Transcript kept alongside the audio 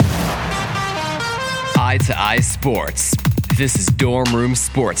Eye to Eye Sports. This is Dorm Room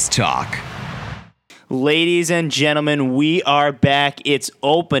Sports Talk. Ladies and gentlemen, we are back. It's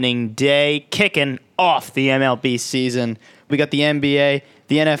opening day, kicking off the MLB season. We got the NBA,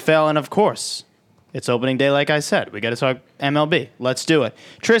 the NFL, and of course, it's opening day like I said. We got to talk MLB. Let's do it.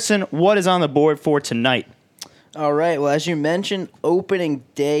 Tristan, what is on the board for tonight? All right, well, as you mentioned, opening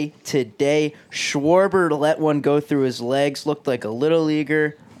day today. Schwarber let one go through his legs, looked like a little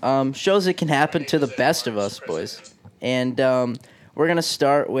leaguer. Shows it can happen to the best of us, boys. And we're going to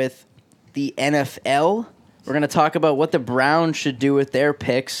start with the NFL. We're going to talk about what the Browns should do with their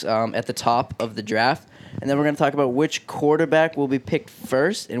picks at the top of the draft. And then we're going to talk about which quarterback will be picked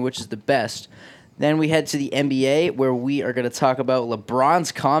first and which is the best. Then we head to the NBA, where we are going to talk about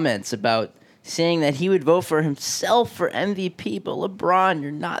LeBron's comments about saying that he would vote for himself for MVP, but LeBron, you're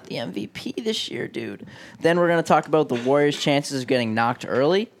not the MVP this year, dude. Then we're going to talk about the Warriors' chances of getting knocked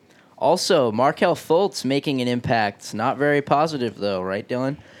early. Also, Markelle Fultz making an impact. It's not very positive, though, right,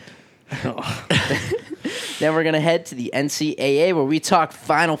 Dylan? Then we're going to head to the NCAA, where we talk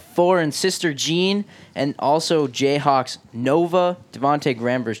Final Four and Sister Jean, and also Jayhawks Nova. Devontae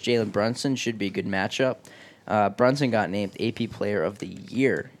Graham versus Jalen Brunson should be a good matchup. Brunson got named AP Player of the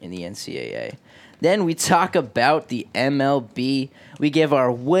Year in the NCAA. Then we talk about the MLB. We give our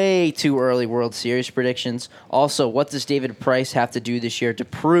way too early World Series predictions. Also, what does David Price have to do this year to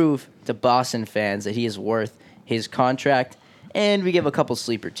prove to Boston fans that he is worth his contract? And we give a couple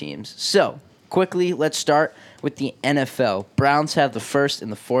sleeper teams. So, quickly, let's start with the NFL. Browns have the first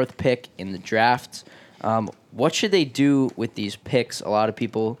and the fourth pick in the draft. What should they do with these picks? A lot of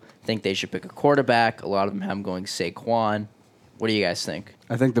people think they should pick a quarterback. A lot of them have them going Saquon. What do you guys think?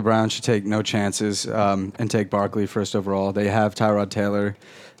 I think the Browns should take no chances and take Barkley first overall. They have Tyrod Taylor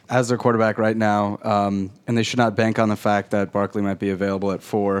as their quarterback right now, and they should not bank on the fact that Barkley might be available at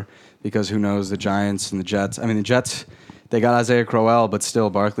 4, because who knows, the Giants and the Jets. I mean, the Jets, they got Isaiah Crowell, but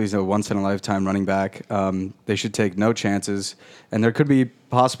still, Barkley's a once-in-a-lifetime running back. They should take no chances, and there could be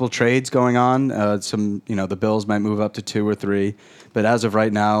possible trades going on. The Bills might move up to 2 or 3, but as of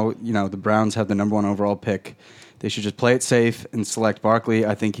right now, the Browns have the number 1 overall pick. They should just play it safe and select Barkley.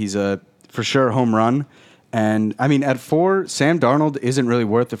 I think he's a for sure home run. And I mean, at 4, Sam Darnold isn't really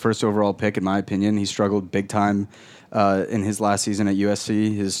worth the first overall pick, in my opinion. He struggled big time in his last season at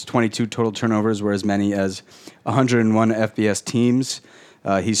USC. His 22 total turnovers were as many as 101 FBS teams.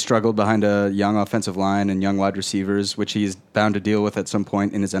 He's struggled behind a young offensive line and young wide receivers, which he's bound to deal with at some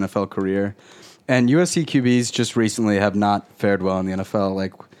point in his NFL career. And USC QBs just recently have not fared well in the NFL,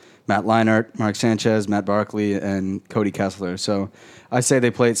 like Matt Leinart, Mark Sanchez, Matt Barkley, and Cody Kessler. So I say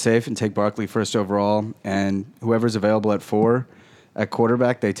they play it safe and take Barkley first overall, and whoever's available at 4 at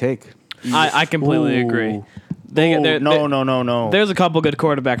quarterback, they take. I completely agree. No. There's a couple good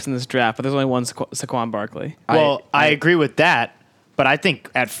quarterbacks in this draft, but there's only one Saquon Barkley. Well, I agree with that, but I think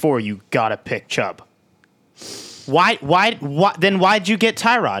at 4 you gotta pick Chubb. Why? Then why'd you get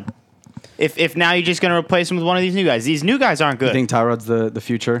Tyrod? If now you're just going to replace him with one of these new guys. These new guys aren't good. You think Tyrod's the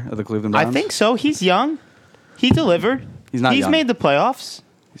future of the Cleveland Browns? I think so. He's young. He delivered. He's not young. He's made the playoffs.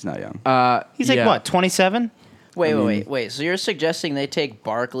 He's not young. He's like, what, 27? Wait. So you're suggesting they take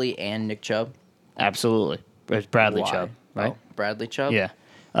Barkley and Nick Chubb? Absolutely. It's Bradley Why? Chubb, right? Oh, Bradley Chubb? Yeah.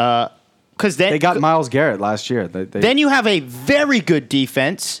 Because then they got Myles Garrett last year. Then you have a very good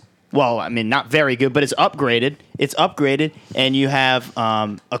defense. Well, I mean, not very good, but it's upgraded. And you have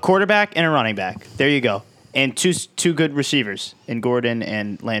a quarterback and a running back. There you go. And two good receivers in Gordon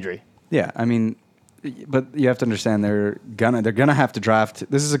and Landry. Yeah, I mean, but you have to understand they're gonna have to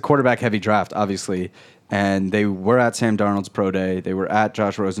draft. This is a quarterback-heavy draft, obviously, and they were at Sam Darnold's pro day. They were at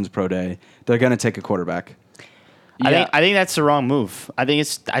Josh Rosen's pro day. They're gonna take a quarterback. Yeah. I think that's the wrong move. I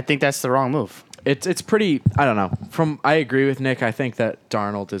think that's the wrong move. It's pretty, I don't know. I agree with Nick. I think that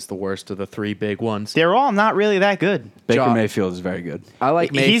Darnold is the worst of the 3 big ones. They're all not really that good. Baker Mayfield is very good. I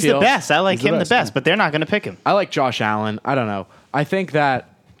like Mayfield. He's the best. I like him the best, but they're not going to pick him. I like Josh Allen. I don't know. I think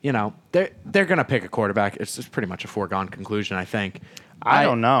that, they're going to pick a quarterback. It's just pretty much a foregone conclusion, I think. I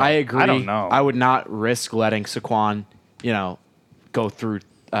don't know. I agree. I don't know. I would not risk letting Saquon, go through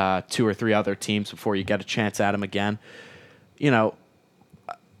 2 or 3 other teams before you get a chance at him again.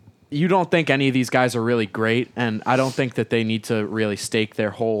 You don't think any of these guys are really great, and I don't think that they need to really stake their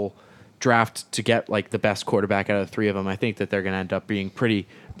whole draft to get like the best quarterback out of the 3 of them. I think that they're going to end up being pretty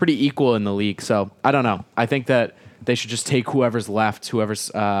equal in the league. So I don't know. I think that they should just take whoever's left,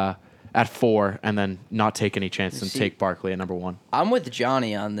 whoever's at 4, and then not take any chances and take Barkley at number 1. I'm with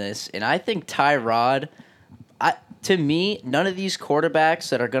Johnny on this, and I think Tyrod. To me, none of these quarterbacks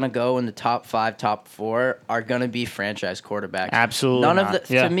that are going to go in the top 5, top 4 are going to be franchise quarterbacks. Absolutely None not. of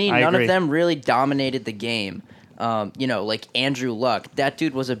the, Yeah, to me, I none agree. of them really dominated the game. Like Andrew Luck, that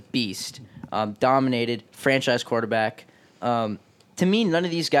dude was a beast. Dominated franchise quarterback. To me, none of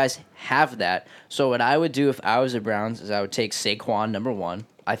these guys have that. So what I would do if I was the Browns is I would take Saquon number 1.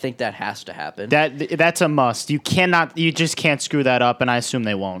 I think that has to happen. That's a must. You just can't screw that up, and I assume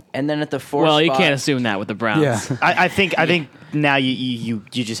they won't. And then at the 4th Well, spot, you can't assume that with the Browns. Yeah. I think now you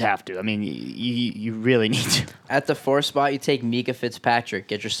just have to. I mean, you really need to. at the 4th spot, you take Mika Fitzpatrick.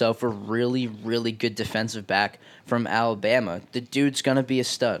 Get yourself a really, really good defensive back from Alabama. The dude's going to be a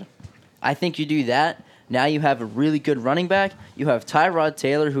stud. I think you do that. Now you have a really good running back. You have Tyrod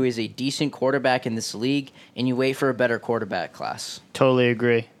Taylor, who is a decent quarterback in this league, and you wait for a better quarterback class. Totally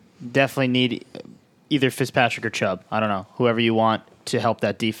agree. Definitely need either Fitzpatrick or Chubb. I don't know. Whoever you want to help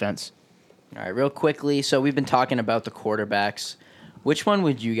that defense. All right, real quickly. So we've been talking about the quarterbacks. Which one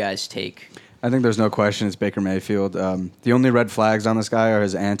would you guys take? I think there's no question it's Baker Mayfield. The only red flags on this guy are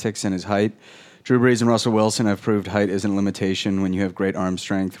his antics and his height. Drew Brees and Russell Wilson have proved height isn't a limitation when you have great arm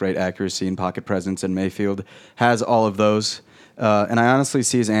strength, great accuracy, and pocket presence, and Mayfield has all of those. And I honestly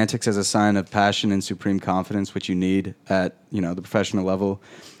see his antics as a sign of passion and supreme confidence, which you need at the professional level.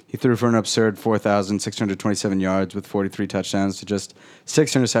 He threw for an absurd 4,627 yards with 43 touchdowns to just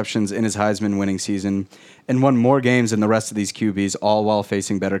 6 interceptions in his Heisman-winning season and won more games than the rest of these QBs, all while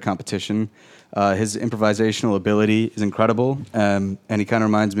facing better competition. His improvisational ability is incredible, and he kind of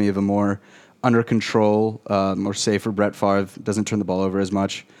reminds me of a more under control, more safer Brett Favre. Doesn't turn the ball over as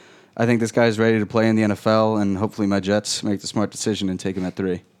much. I think this guy's ready to play in the NFL, and hopefully my Jets make the smart decision and take him at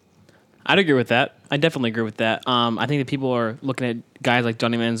 3. I'd agree with that. I definitely agree with that. I think that people are looking at guys like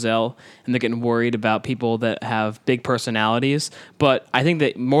Johnny Manziel, and they're getting worried about people that have big personalities. But I think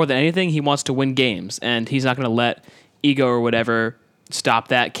that more than anything, he wants to win games, and he's not going to let ego or whatever stop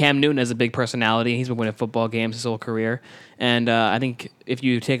that. Cam Newton has a big personality. He's been winning football games his whole career. And I think if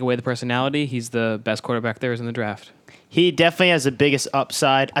you take away the personality, he's the best quarterback there is in the draft. He definitely has the biggest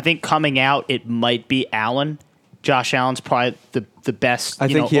upside. I think coming out, it might be Allen. Josh Allen's probably the best I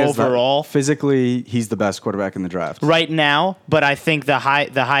think he has overall. Physically, he's the best quarterback in the draft. Right now, but I think the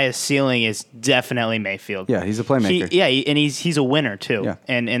highest ceiling is definitely Mayfield. Yeah, he's a playmaker. And he's a winner too. Yeah.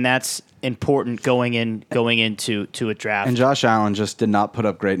 And that's important going into a draft. And Josh Allen just did not put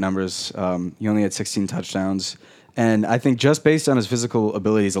up great numbers. He only had 16 touchdowns. And I think just based on his physical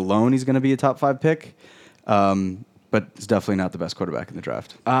abilities alone, he's going to be a top 5 pick. But he's definitely not the best quarterback in the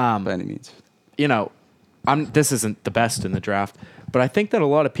draft by any means. This isn't the best in the draft, but I think that a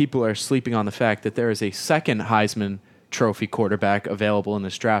lot of people are sleeping on the fact that there is a second Heisman Trophy quarterback available in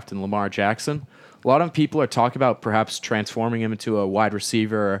this draft in Lamar Jackson. A lot of people are talking about perhaps transforming him into a wide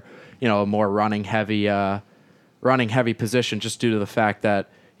receiver or, a more running heavy position just due to the fact that,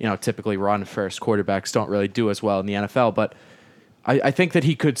 typically run first quarterbacks don't really do as well in the NFL. But I think that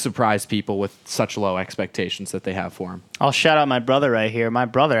he could surprise people with such low expectations that they have for him. I'll shout out my brother right here. My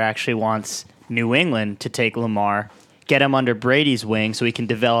brother actually wants New England to take Lamar, get him under Brady's wing so he can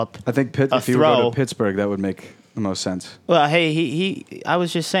develop I think a if he would go throw. to Pittsburgh, that would make the most sense. Well, hey, I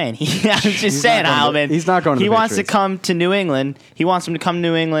was just saying. He's not going to- he's not going to He the wants to Patriots. come to New England. He wants him to come to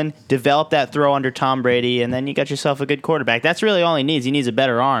New England, develop that throw under Tom Brady, and then you got yourself a good quarterback. That's really all he needs. He needs a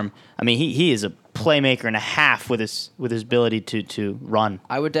better arm. I mean, he is a playmaker and a half with his ability to run.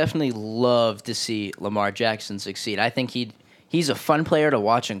 I would definitely love to see Lamar Jackson succeed. I think he's a fun player to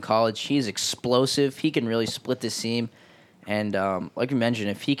watch in college. He's explosive. He can really split the seam. And like you mentioned,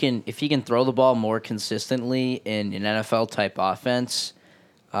 if he can throw the ball more consistently in an NFL type offense,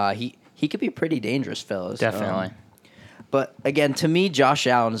 he could be pretty dangerous, fellas. Definitely. But again, to me, Josh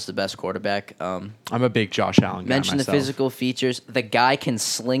Allen is the best quarterback. I'm a big Josh Allen guy Mention the myself. physical features. The guy can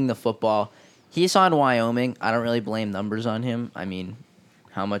sling the football. He's on Wyoming. I don't really blame numbers on him. I mean,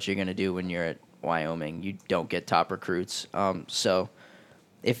 how much you're going to do when you're at Wyoming? You don't get top recruits. So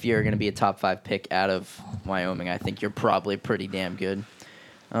if you're going to be a top 5 pick out of Wyoming, I think you're probably pretty damn good.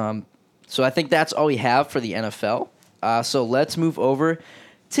 So I think that's all we have for the NFL. So let's move over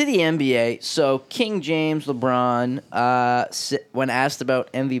to the NBA. So King James LeBron, when asked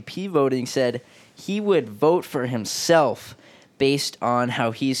about MVP voting, said he would vote for himself based on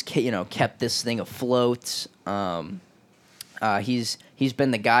how he's kept this thing afloat. He's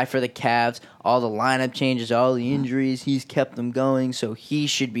been the guy for the Cavs. All the lineup changes, all the injuries, he's kept them going. So he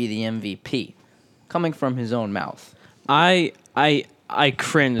should be the MVP, coming from his own mouth. I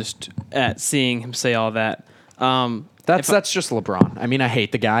cringed at seeing him say all that. That's just LeBron. I mean, I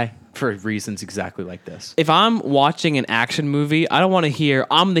hate the guy for reasons exactly like this. If I'm watching an action movie, I don't want to hear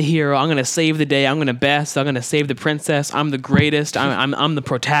I'm the hero, I'm going to save the day, I'm going to best, I'm going to save the princess, I'm the greatest, I'm the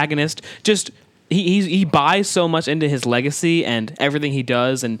protagonist. Just he buys so much into his legacy and everything he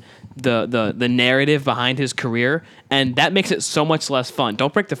does and the narrative behind his career, and that makes it so much less fun.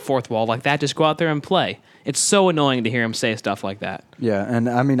 Don't break the fourth wall like that. Just go out there and play. It's so annoying to hear him say stuff like that. Yeah, and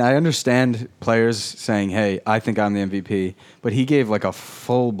I mean, I understand players saying, hey, I think I'm the MVP, but he gave like a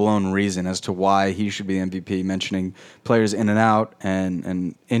full-blown reason as to why he should be the MVP, mentioning players in and out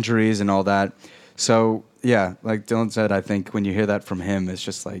and injuries and all that. So, yeah, like Dylan said, I think when you hear that from him, it's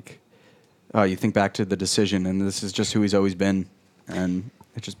just like, oh, you think back to the decision, and this is just who he's always been, and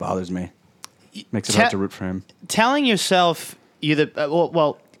it just bothers me. Makes it hard to root for him. Telling yourself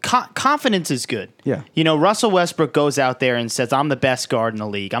confidence is good. Yeah. You know, Russell Westbrook goes out there and says, I'm the best guard in the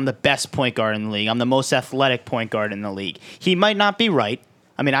league. I'm the best point guard in the league. I'm the most athletic point guard in the league. He might not be right.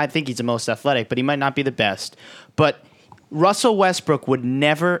 I mean, I think he's the most athletic, but he might not be the best. But Russell Westbrook would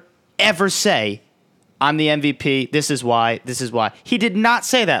never, ever say, I'm the MVP. This is why. This is why. He did not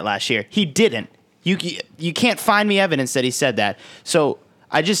say that last year. He didn't. You can't find me evidence that he said that. So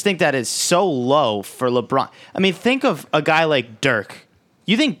I just think that is so low for LeBron. I mean, think of a guy like Dirk.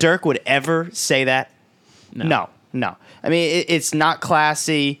 You think Dirk would ever say that? No. I mean, it's not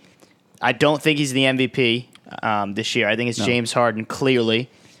classy. I don't think he's the MVP this year. I think it's James Harden, clearly.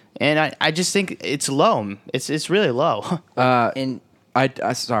 And I just think it's low. It's really low.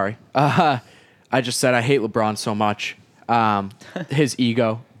 Sorry. I just said I hate LeBron so much. His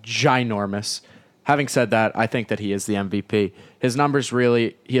ego, ginormous. Having said that, I think that he is the MVP. His numbers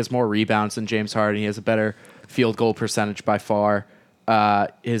really, he has more rebounds than James Harden. He has a better field goal percentage by far.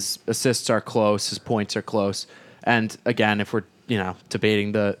 His assists are close. His points are close. And again, if we're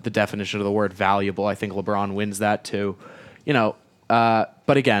debating the definition of the word valuable, I think LeBron wins that too. But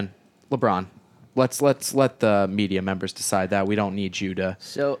again, LeBron, let's let the media members decide that. We don't need you to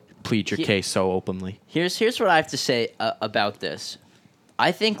plead your case so openly. Here's what I have to say about this.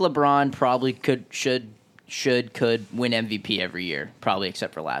 I think LeBron probably could win MVP every year, probably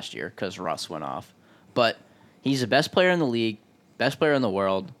except for last year because Russ went off. But he's the best player in the league, best player in the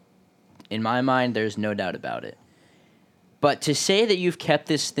world. In my mind, there's no doubt about it. But to say that you've kept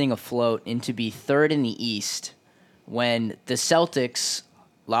this thing afloat and to be third in the East when the Celtics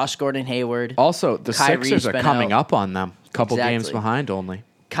lost Gordon Hayward. Also, the Kyrie's Sixers are been coming out. up on them. A couple games Exactly. behind only.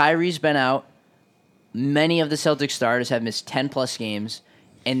 Kyrie's been out. Many of the Celtics starters have missed 10-plus games,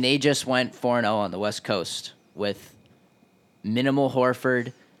 and they just went 4-0 on the West Coast with minimal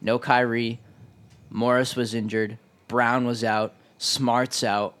Horford, no Kyrie. Morris was injured. Brown was out. Smart's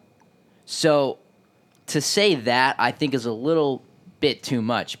out. So to say that, I think, is a little bit too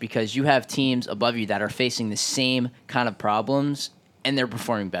much because you have teams above you that are facing the same kind of problems, and they're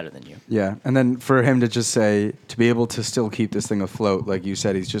performing better than you. Yeah, and then for him to just say, to be able to still keep this thing afloat, like you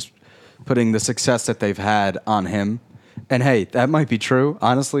said, he's just putting the success that they've had on him. And hey, that might be true,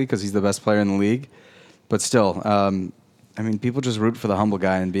 honestly, because he's the best player in the league. But still, I mean, people just root for the humble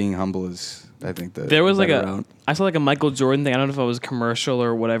guy, and being humble is, I think, There was better I saw like a Michael Jordan thing. I don't know if it was a commercial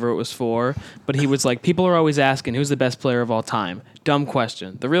or whatever it was for, but he was like, people are always asking who's the best player of all time. Dumb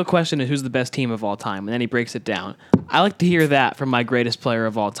question. The real question is who's the best team of all time, and then he breaks it down. I like to hear that from my greatest player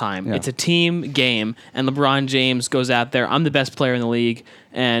of all time. Yeah. It's a team game, and LeBron James goes out there. I'm the best player in the league,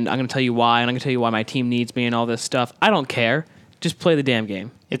 and I'm going to tell you why, and I'm going to tell you why my team needs me and all this stuff. I don't care. Just play the damn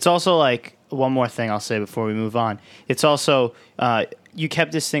game. It's also like, one more thing I'll say before we move on. It's also, you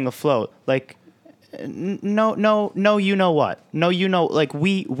kept this thing afloat. Like, no, you know what? No, you know, like,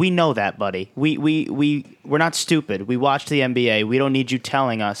 we know that, buddy. We're not stupid. We watch the NBA. We don't need you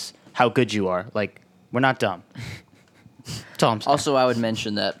telling us how good you are. Like, we're not dumb. That's all I'm saying. Also, I would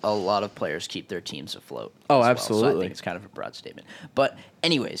mention that a lot of players keep their teams afloat. Oh, as well, so I absolutely. think it's kind of a broad statement. But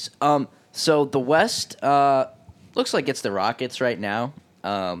anyways, so the West looks like it's the Rockets right now.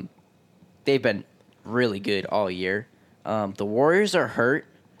 They've been really good all year. The Warriors are hurt.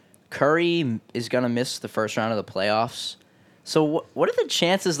 Curry is going to miss the first round of the playoffs. So what are the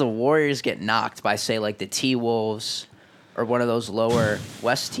chances the Warriors get knocked by, say, like the T-Wolves or one of those lower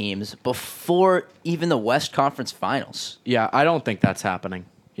West teams before even the West Conference Finals? Yeah, I don't think that's happening.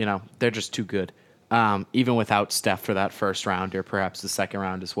 They're just too good. Even without Steph for that first round or perhaps the second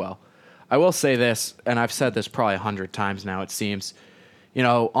round as well. I will say this, and I've said this probably 100 times now, it seems.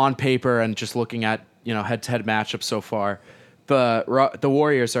 On paper and just looking at, head-to-head matchups so far, the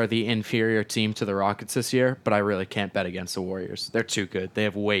Warriors are the inferior team to the Rockets this year, but I really can't bet against the Warriors. They're too good. They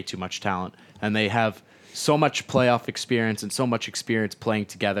have way too much talent, and they have so much playoff experience and so much experience playing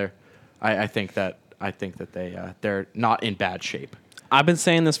together. I think that I think that they're not in bad shape. I've been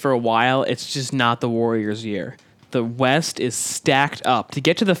saying this for a while. It's just not the Warriors' year. The West is stacked up. To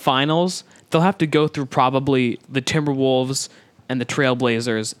get to the finals, they'll have to go through probably the Timberwolves and the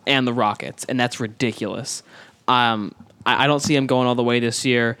Trailblazers and the Rockets, and that's ridiculous. I don't see him going all the way this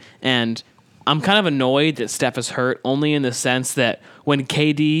year, and I'm kind of annoyed that Steph is hurt, only in the sense that when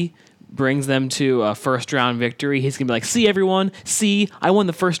KD brings them to a first-round victory, he's going to be like, see, everyone, see, I won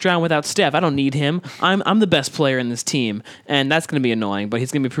the first round without Steph. I don't need him. I'm the best player in this team, and that's going to be annoying, but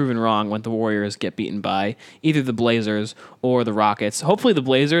he's going to be proven wrong when the Warriors get beaten by either the Blazers or the Rockets. Hopefully the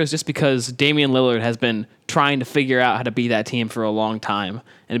Blazers, just because Damian Lillard has been trying to figure out how to beat that team for a long time,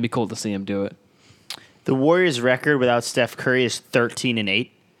 and it'd be cool to see him do it. The Warriors' record without Steph Curry is 13-8.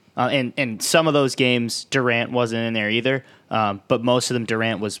 And some of those games, Durant wasn't in there either, but most of them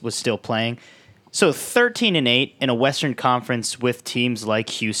Durant was still playing. So 13-8 in a Western Conference with teams like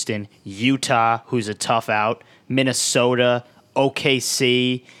Houston, Utah, who's a tough out, Minnesota,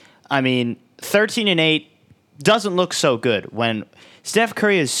 OKC. I mean, 13-8 doesn't look so good when Steph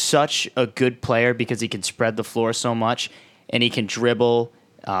Curry is such a good player because he can spread the floor so much and he can dribble,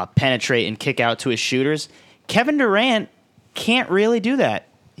 penetrate, and kick out to his shooters. Kevin Durant can't really do that.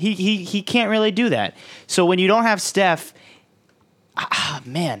 He can't really do that. So when you don't have Steph,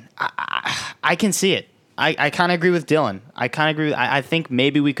 man, I can see it. I kind of agree with Dylan. I think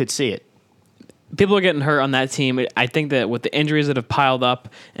maybe we could see it. People are getting hurt on that team. I think that with the injuries that have piled up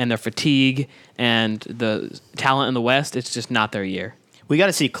and their fatigue and the talent in the West, it's just not their year. We got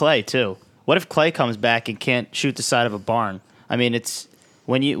to see Clay too. What if Clay comes back and can't shoot the side of a barn? I mean, it's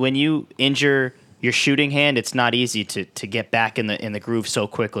when you injure your shooting hand, it's not easy to get back in the groove so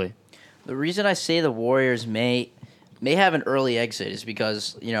quickly. The reason I say the Warriors may have an early exit is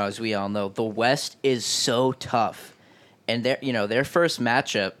because, as we all know, the West is so tough, and their first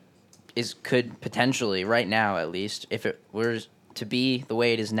matchup could potentially, right now at least, if it were to be the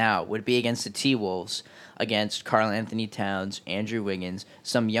way it is now, would be against the T-Wolves, against Karl Anthony Towns, Andrew Wiggins,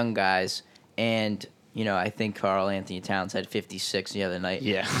 some young guys, and I think Karl Anthony Towns had 56 the other night.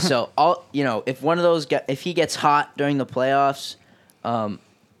 Yeah. So if one of those if he gets hot during the playoffs,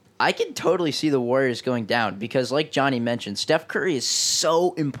 I can totally see the Warriors going down because, like Johnny mentioned, Steph Curry is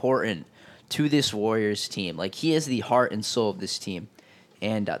so important to this Warriors team. Like, he is the heart and soul of this team,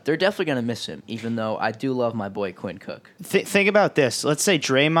 and they're definitely going to miss him. Even though I do love my boy Quinn Cook. Think about this. Let's say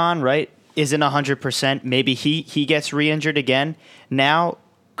Draymond, right, isn't 100%. Maybe he gets re-injured again. Now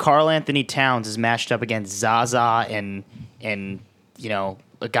Karl Anthony Towns is matched up against Zaza and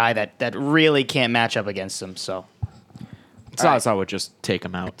a guy that really can't match up against him. So Zaza would just take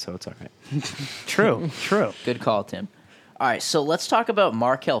him out, so it's all right. True. Good call, Tim. All right, so let's talk about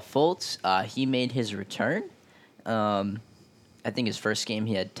Markelle Fultz. He made his return. I think his first game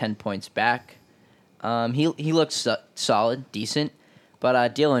he had 10 points back. He looked solid, decent.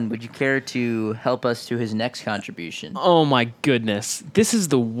 But Dylan, would you care to help us to his next contribution? Oh my goodness. This is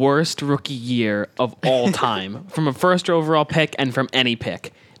the worst rookie year of all time from a first overall pick and from any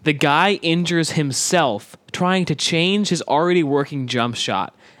pick. The guy injures himself trying to change his already working jump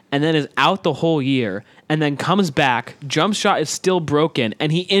shot and then is out the whole year and then comes back, jump shot is still broken,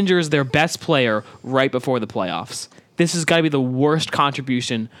 and he injures their best player right before the playoffs. This has got to be the worst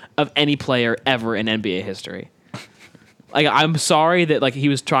contribution of any player ever in NBA history. Like, I'm sorry that he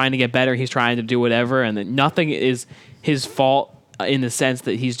was trying to get better, he's trying to do whatever, and that nothing is his fault in the sense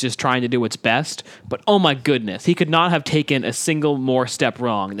that he's just trying to do what's best. But oh my goodness, he could not have taken a single more step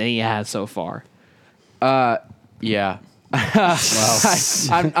wrong than he has so far. Yeah.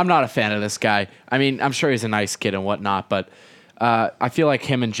 I'm not a fan of this guy. I mean, I'm sure he's a nice kid and whatnot, but I feel like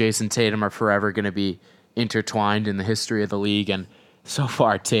him and Jason Tatum are forever going to be intertwined in the history of the league, and so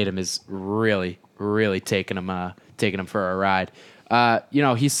far Tatum is really, really taking him for a ride.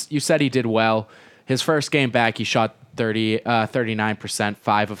 You said he did well. His first game back, he shot 39%,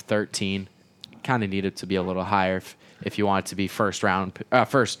 5 of 13. Kind of needed to be a little higher if you want it to be first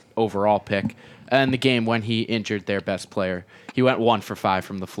overall pick. And the game when he injured their best player, he went 1 for 5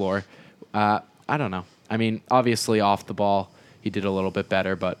 from the floor. I don't know. I mean, obviously off the ball, he did a little bit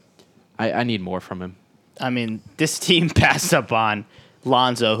better, but I need more from him. I mean, this team passed up on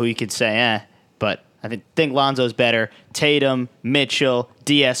Lonzo, who you could say, but I think Lonzo's better. Tatum, Mitchell,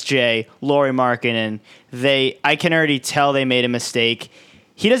 DSJ, Lauri Markkanen. I can already tell they made a mistake.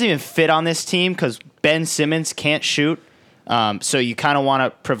 He doesn't even fit on this team because Ben Simmons can't shoot. So you kind of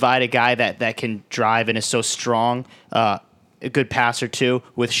want to provide a guy that can drive and is so strong, a good passer too,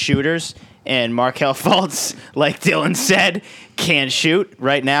 with shooters. And Markelle Fultz, like Dylan said, can't shoot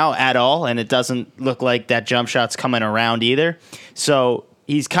right now at all, and it doesn't look like that jump shot's coming around either. So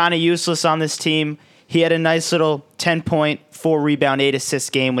he's kind of useless on this team. he had a nice little 10-point, 4-rebound,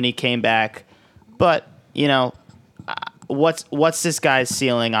 8-assist game when he came back. But, what's this guy's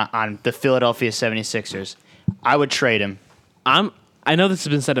ceiling on the Philadelphia 76ers? I would trade him. I know this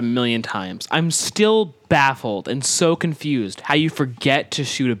has been said a million times. I'm still baffled and so confused how you forget to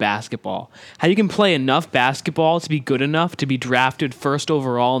shoot a basketball. How you can play enough basketball to be good enough to be drafted first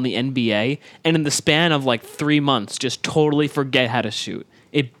overall in the NBA, and in the span of like 3 months just totally forget how to shoot.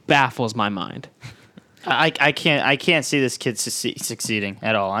 It baffles my mind. I can't see this kid succeeding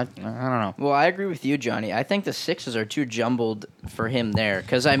at all. I don't know. Well, I agree with you, Johnny. I think the Sixers are too jumbled for him there.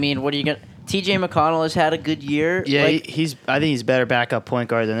 Because, I mean, what are you going to... T.J. McConnell has had a good year. Yeah, I think he's better backup point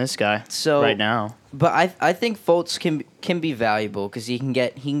guard than this guy right now. But I think Fultz can be valuable because he can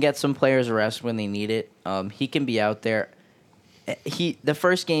get some players rest when they need it. He can be out there. The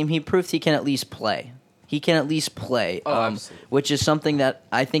first game he proved he can at least play. Which is something that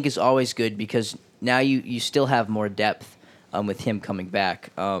I think is always good because now you still have more depth with him coming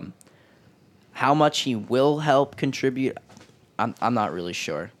back. How much he will help contribute, I'm not really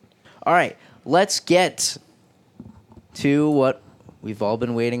sure. All right, let's get to what we've all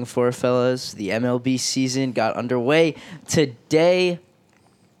been waiting for, fellas. The MLB season got underway today.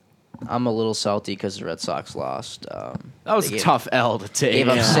 I'm a little salty because the Red Sox lost. That was a tough L to take.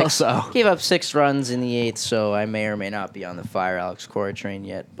 Gave up 6 runs in the 8th, so I may or may not be on the fire Alex Cora train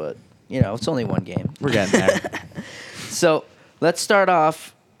yet. But it's only one game. We're getting there. So let's start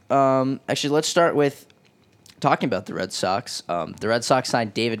off. Let's start with talking about the Red Sox. The Red Sox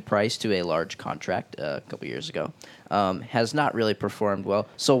signed David Price to a large contract a couple years ago. Has not really performed well.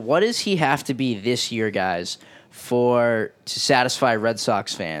 So what does he have to be this year, guys, to satisfy Red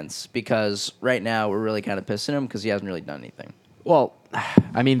Sox fans? Because right now we're really kind of pissing him because he hasn't really done anything. Well,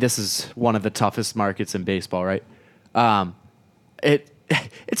 I mean, this is one of the toughest markets in baseball, right?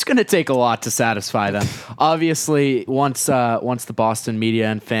 It's going to take a lot to satisfy them. Obviously, once the Boston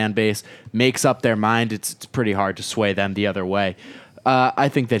media and fan base makes up their mind, it's pretty hard to sway them the other way. I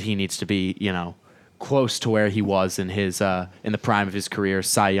think that he needs to be, close to where he was in the prime of his career,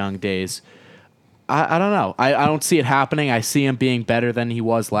 Cy Young days. I don't know. I don't see it happening. I see him being better than he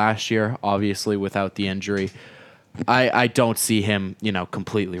was last year, obviously without the injury. I don't see him,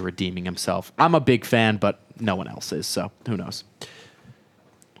 completely redeeming himself. I'm a big fan, but no one else is, so who knows?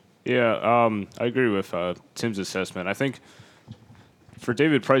 Yeah, I agree with Tim's assessment. I think for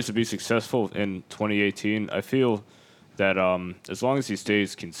David Price to be successful in 2018, I feel that as long as he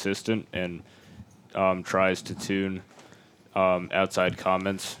stays consistent and tries to tune outside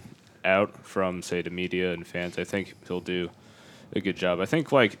comments out from, say, the media and fans, I think he'll do a good job. I think,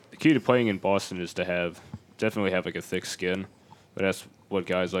 the key to playing in Boston is to definitely have, a thick skin. But that's what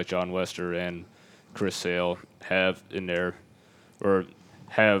guys like John Lester and Chris Sale have in there, or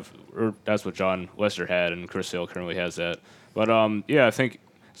that's what John Lester had, and Chris Sale currently has that. But I think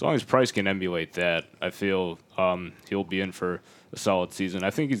as long as Price can emulate that, I feel he'll be in for a solid season.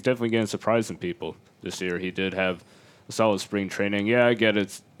 I think he's definitely going to surprise some people this year. He did have a solid spring training. Yeah, I get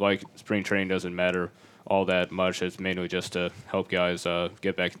it's spring training doesn't matter all that much. It's mainly just to help guys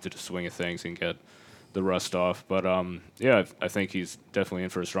get back into the swing of things and get the rust off. But I think he's definitely in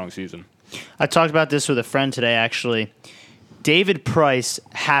for a strong season. I talked about this with a friend today, actually. David Price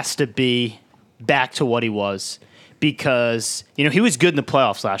has to be back to what he was because, he was good in the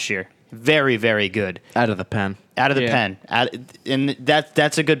playoffs last year. Very, very good. Out of the pen. And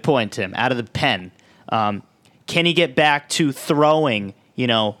that's a good point, Tim. Out of the pen. Can he get back to throwing,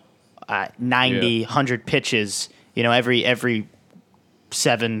 90, 100 pitches, every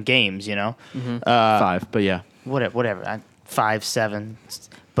 7 games, Mm-hmm. 5, but yeah. Whatever. 5, 7.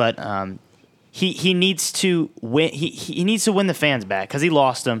 But he needs to win. He needs to win the fans back because he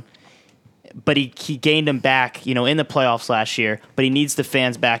lost them, but he gained them back, in the playoffs last year. But he needs the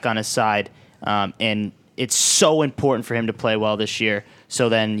fans back on his side, and it's so important for him to play well this year. So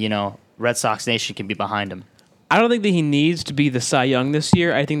then, Red Sox Nation can be behind him. I don't think that he needs to be the Cy Young this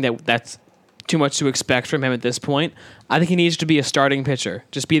year. I think that's too much to expect from him at this point. I think he needs to be a starting pitcher.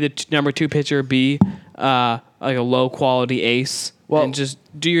 Just be the number 2 pitcher, be like a low-quality ace, and just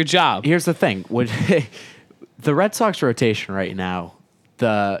do your job. Here's the thing. The Red Sox rotation right now,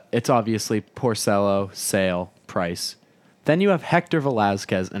 it's obviously Porcello, Sale, Price. Then you have Hector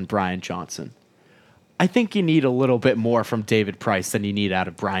Velasquez and Brian Johnson. I think you need a little bit more from David Price than you need out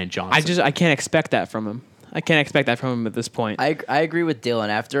of Brian Johnson. I can't expect that from him. I can't expect that from him at this point. I agree with Dylan.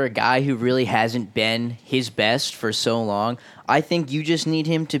 After a guy who really hasn't been his best for so long, I think you just need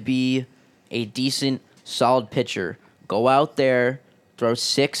him to be a decent, solid pitcher. Go out there, throw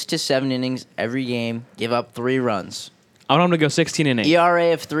 6 to 7 innings every game, give up 3 runs. I want him to go 16 and 8.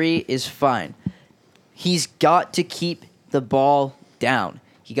 ERA of 3 is fine. he's got to keep the ball down.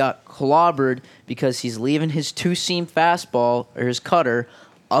 He got clobbered because he's leaving his two-seam fastball or his cutter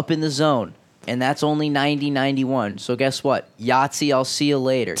up in the zone. And that's only 90-91. So guess what? Yahtzee, I'll see you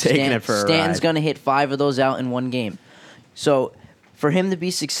later. Taking it for a Stanton's ride. going to hit 5 of those out in one game. So for him to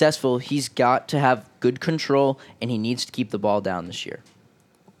be successful, he's got to have good control, and he needs to keep the ball down this year.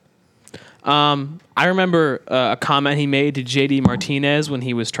 I remember a comment he made to JD Martinez when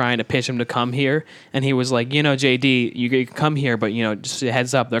he was trying to pitch him to come here, and he was like, JD, you can come here, but just a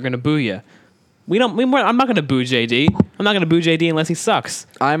heads up, they're gonna boo you. I'm not gonna boo JD. I'm not gonna boo JD unless he sucks.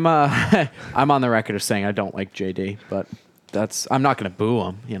 I'm I'm on the record of saying I don't like JD, but I'm not going to boo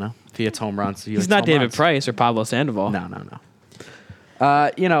him. If he hits home runs, He's not David Price or Pablo Sandoval.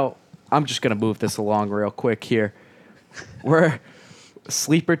 No. I'm just going to move this along real quick here. We're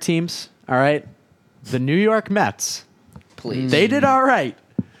sleeper teams. All right, the New York Mets. Please. They did all right.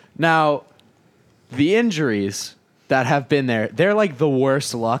 Now, the injuries that have been there, they're like the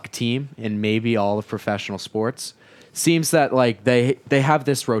worst luck team in maybe all of professional sports. Seems that like they have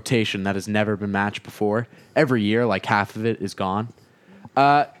this rotation that has never been matched before. Every year, like half of it is gone.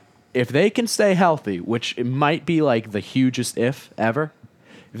 If they can stay healthy, which it might be like the hugest if ever,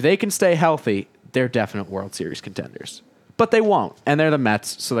 if they can stay healthy, they're definite World Series contenders. But they won't, and they're the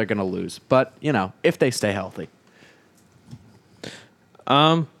Mets, so they're going to lose. But, if they stay healthy.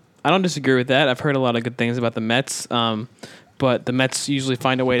 I don't disagree with that. I've heard a lot of good things about the Mets, but the Mets usually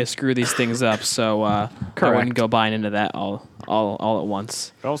find a way to screw these things up, so I wouldn't go buying into that all at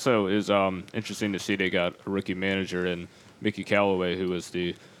once. It also is interesting to see they got a rookie manager in Mickey Callaway, who was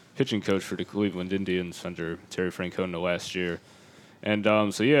the pitching coach for the Cleveland Indians under Terry Francona last year. And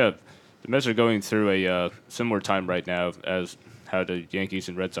the Mets are going through a similar time right now as how the Yankees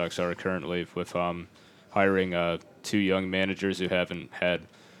and Red Sox are currently with hiring 2 young managers who haven't had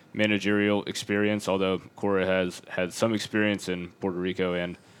managerial experience, although Cora has had some experience in Puerto Rico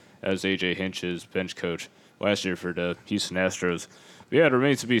and as A.J. Hinch's bench coach last year for the Houston Astros. But it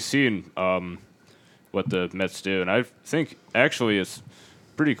remains to be seen what the Mets do. And I think actually it's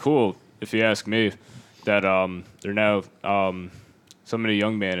pretty cool, if you ask me, that they're now so many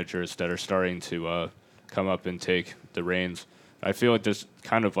young managers that are starting to come up and take the reins. I feel like there's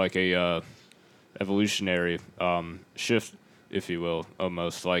kind of like a evolutionary shift, if you will,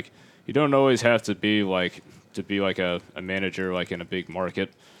 almost. Like you don't always have to be like a manager like in a big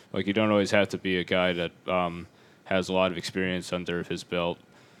market. Like you don't always have to be a guy that has a lot of experience under his belt.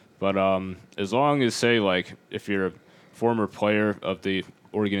 But as long as, say, like if you're a former player of the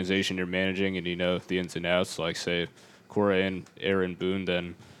organization you're managing and you know the ins and outs, like say Cora and Aaron Boone,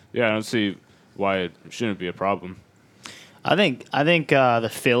 then I don't see why it shouldn't be a problem. I think the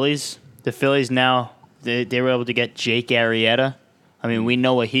Phillies now they were able to get Jake Arrieta. I mean, we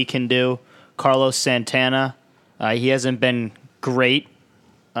know what he can do. Carlos Santana, he hasn't been great,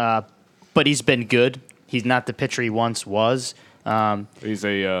 but he's been good. He's not the pitcher he once was. He's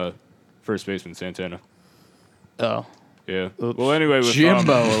a first baseman, Santana. Oh, Yeah. Well, anyway, with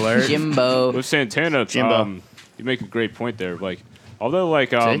Jimbo alert. Jimbo. with Santana, Jimbo. You make a great point there. Like, although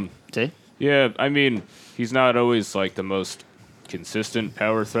like see? yeah, I mean, he's not always like the most consistent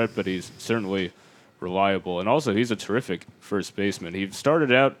power threat, but he's certainly reliable. And also, he's a terrific first baseman. He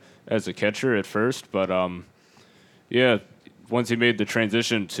started out as a catcher at first, but once he made the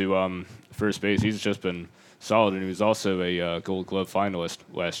transition to first base, he's just been solid. And he was also a Gold Glove finalist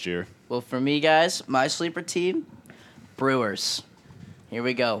last year. Well, for me, guys, my sleeper team, Brewers. Here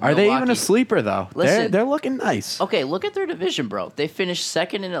we go. Are they even Milwaukee. a sleeper, though? Listen. They're looking nice. Okay, look at their division, bro. They finished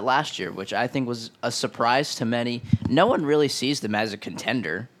second in it last year, which I think was a surprise to many. No one really sees them as a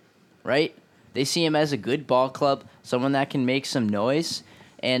contender, right? They see him as a good ball club, someone that can make some noise.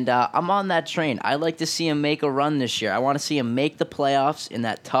 And I'm on that train. I like to see him make a run this year. I want to see him make the playoffs in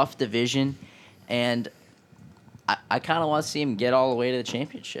that tough division. And I kind of want to see him get all the way to the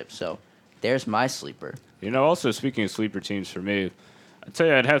championship. So there's my sleeper. Also speaking of sleeper teams for me, I'd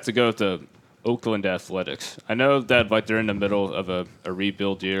say I'd have to go with the Oakland Athletics. I know that like they're in the middle of a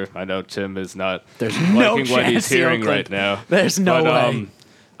rebuild year. I know Tim is not There's liking no what chance he's the hearing Oakland- right now. There's no way.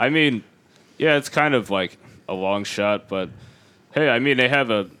 I mean, yeah, it's kind of like a long shot, but hey, I mean, they have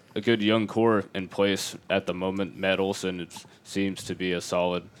a good young core in place at the moment. Matt Olson seems to be a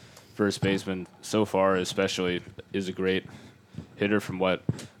solid first baseman so far, especially is a great hitter from what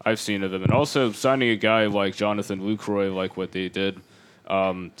I've seen of him. And also signing a guy like Jonathan Lucroy, like what they did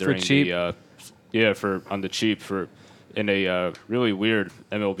during cheap. on the cheap in a really weird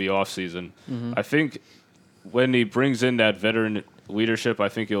MLB offseason. I think when he brings in that veteran leadership, I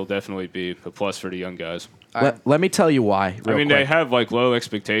think it'll definitely be a plus for the young guys. Let me tell you why. They have like low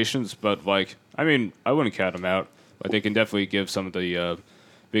expectations, but like I mean, I wouldn't count them out, but they can definitely give some of the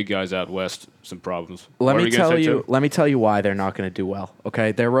big guys out west some problems. Let What were me gonna tell say, you. Tim? Let me tell you why they're not going to do well.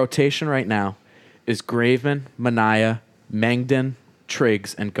 Okay, their rotation right now is Graveman, Manaya, Mengden,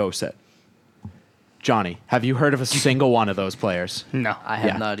 Triggs, and Goset. Johnny, have you heard of a single one of those players? No. I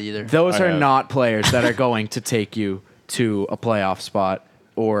have Yeah. not either. Those I are have. not players that are going to take you to a playoff spot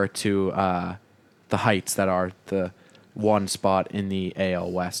or to the heights that are the one spot in the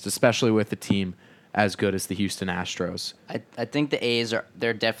AL West, especially with a team as good as the Houston Astros. I think the A's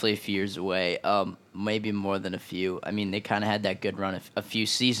they're definitely a few years away. Maybe more than a few. I mean, they kind of had that good run a few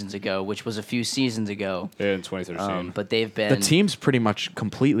seasons ago, which was a few seasons ago. Yeah, in 2013. But they've been The team's pretty much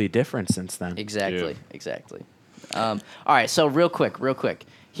completely different since then. exactly, Yeah. exactly. All right, so real quick.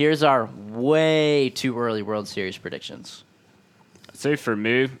 Here's our way too early World Series predictions. I'd say for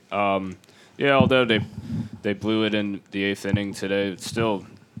me, yeah, although they blew it in the 8th inning today,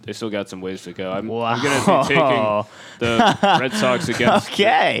 they still got some ways to go. I'm going to be taking the Red Sox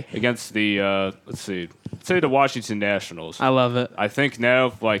against the let's say the Washington Nationals. I love it. I think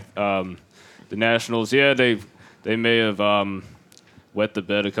now, like the Nationals, yeah, they may have wet the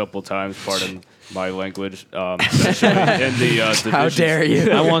bed a couple times. Pardon my language. Especially in the division, How dare you?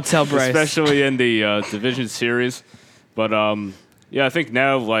 I won't tell Bryce. especially in the division series. But yeah, I think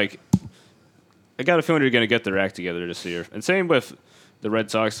now, like, I got a feeling they're going to get their act together this year. And same with the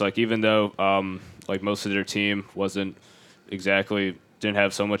Red Sox. Like, even though like most of their team didn't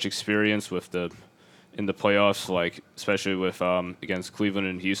have so much experience with in the playoffs, like especially with against Cleveland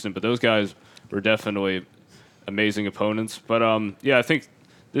and Houston, but those guys were definitely amazing opponents. But yeah, I think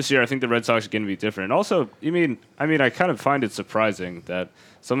this year the Red Sox are going to be different. And also, I kind of find it surprising that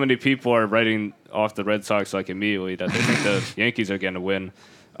so many people are writing off the Red Sox like immediately that they think the Yankees are going to win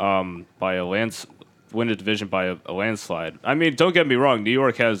win a division by a landslide. I mean, don't get me wrong, New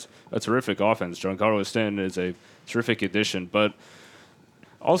York has a terrific offense. Giancarlo Stanton is a terrific addition, but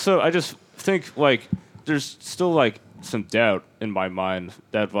also I just think like there's still like some doubt in my mind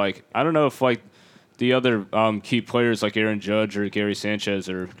that like I don't know if like the other key players like Aaron Judge or Gary Sanchez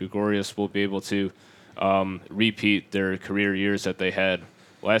or Gregorius will be able to repeat their career years that they had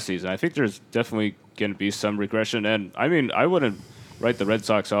last season. I think there's definitely going to be some regression, and I mean I wouldn't write the Red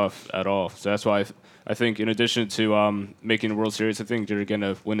Sox off at all. So that's why I think in addition to making the World Series, I think they're going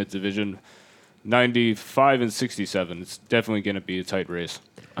to win a division 95 and 67. It's definitely going to be a tight race.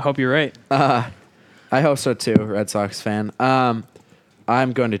 I hope you're right. I hope so too, Red Sox fan. I'm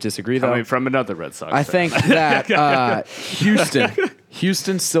going to disagree though. Coming from another Red Sox I fan. think that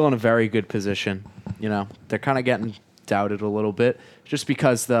Houston's still in a very good position. You know, they're kind of getting doubted a little bit just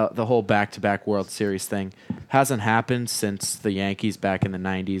because the whole back-to-back World Series thing hasn't happened since the Yankees back in the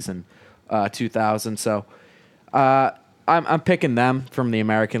 90s and 2000. So I'm picking them from the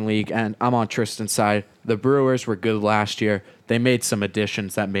American League, and I'm on Tristan's side. The Brewers were good last year. They made some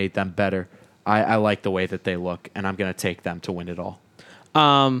additions that made them better. I like the way that they look, and I'm going to take them to win it all.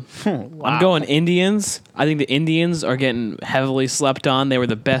 I'm going Indians. I think the Indians are getting heavily slept on. They were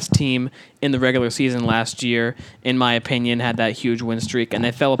the best team in the regular season last year, in my opinion, had that huge win streak, and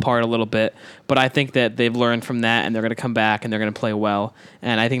they fell apart a little bit. But I think that they've learned from that, and they're going to come back, and they're going to play well.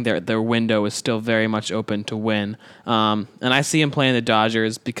 And I think their window is still very much open to win. And I see them playing the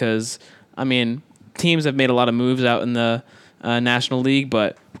Dodgers because, I mean, teams have made a lot of moves out in the National League,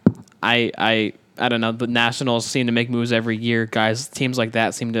 but I don't know. The Nationals seem to make moves every year. Teams like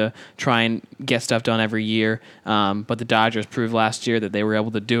that seem to try and get stuff done every year. But the Dodgers proved last year that they were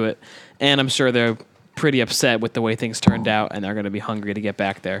able to do it. And I'm sure they're pretty upset with the way things turned out, and they're going to be hungry to get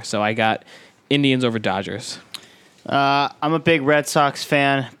back there. So I got Indians over Dodgers. I'm a big Red Sox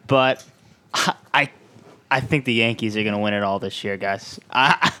fan, but I think the Yankees are going to win it all this year, guys.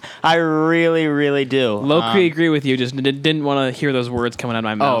 I really, really do. Low-key agree with you. Just didn't want to hear those words coming out of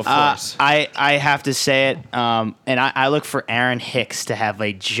my mouth. of course. I have to say it, and I look for Aaron Hicks to have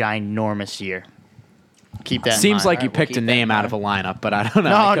a ginormous year. Keep that in Seems mind. like All you right, we'll picked a keep that in name out mind. of a lineup, but I don't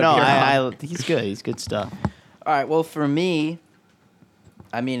know. No, I could no, be wrong. he's good. He's good stuff. All right, well, for me,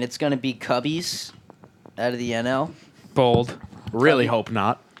 I mean, it's going to be Cubbies out of the NL. Bold. Really hope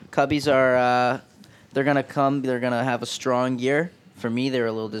not. Cubbies are they're gonna have a strong year. For me, they were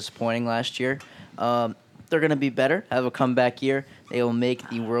a little disappointing last year. They're gonna be better, have a comeback year. They will make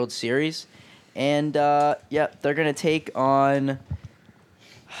the World Series, and they're gonna take on.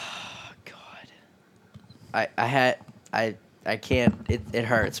 God, I can't. It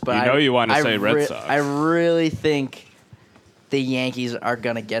hurts, but You know you wanna say Red Sox. I really think the Yankees are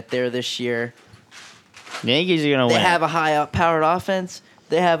gonna get there this year. The Yankees are going to They win. have a high-powered offense.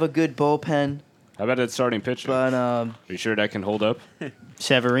 They have a good bullpen. How about that starting pitcher? But Are you sure that can hold up?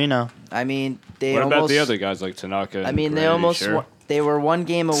 Severino. I mean, they What almost. about the other guys like Tanaka? I mean, and they Gray? almost. Sure? They were one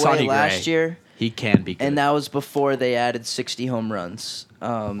game away Sonny last Gray. year, He can be good. and that was before they added 60 home runs.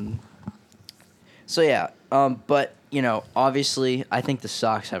 So yeah, but obviously, I think the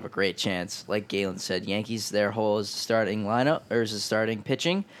Sox have a great chance. Like Galen said, Yankees, their whole is starting lineup or is the starting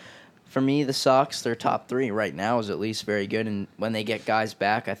pitching. For me, the Sox, their top 3 right now is at least very good, and when they get guys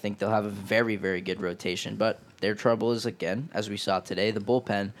back, I think they'll have a very, very good rotation. But their trouble is, again, as we saw today, the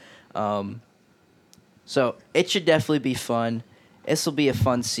bullpen. So it should definitely be fun. This will be a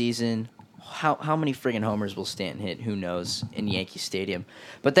fun season. How many friggin' homers will Stanton hit? Who knows in Yankee Stadium?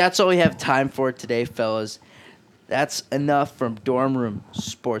 But that's all we have time for today, fellas. That's enough from Dorm Room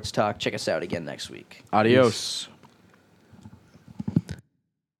Sports Talk. Check us out again next week. Adios.